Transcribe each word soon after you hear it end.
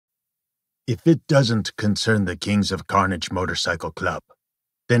If it doesn't concern the Kings of Carnage Motorcycle Club,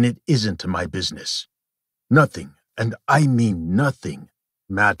 then it isn't my business. Nothing, and I mean nothing,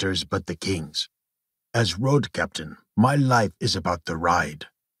 matters but the Kings. As road captain, my life is about the ride.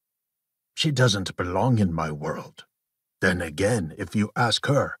 She doesn't belong in my world. Then again, if you ask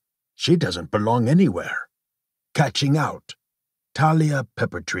her, she doesn't belong anywhere. Catching out. Talia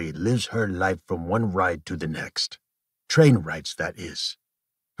Peppertree lives her life from one ride to the next. Train rides, that is.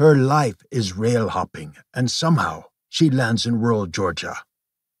 Her life is rail hopping, and somehow she lands in rural Georgia.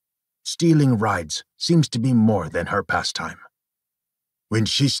 Stealing rides seems to be more than her pastime. When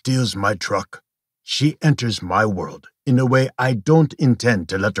she steals my truck, she enters my world in a way I don't intend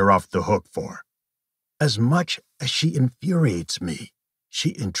to let her off the hook for. As much as she infuriates me, she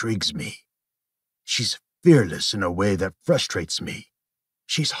intrigues me. She's fearless in a way that frustrates me.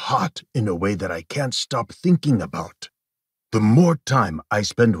 She's hot in a way that I can't stop thinking about. The more time I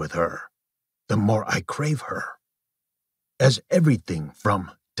spend with her, the more I crave her. As everything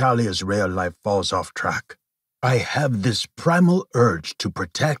from Talia's rail life falls off track, I have this primal urge to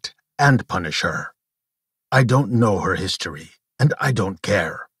protect and punish her. I don't know her history, and I don't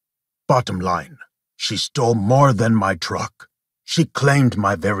care. Bottom line, she stole more than my truck. She claimed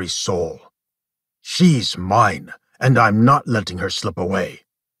my very soul. She's mine, and I'm not letting her slip away,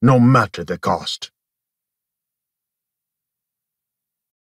 no matter the cost.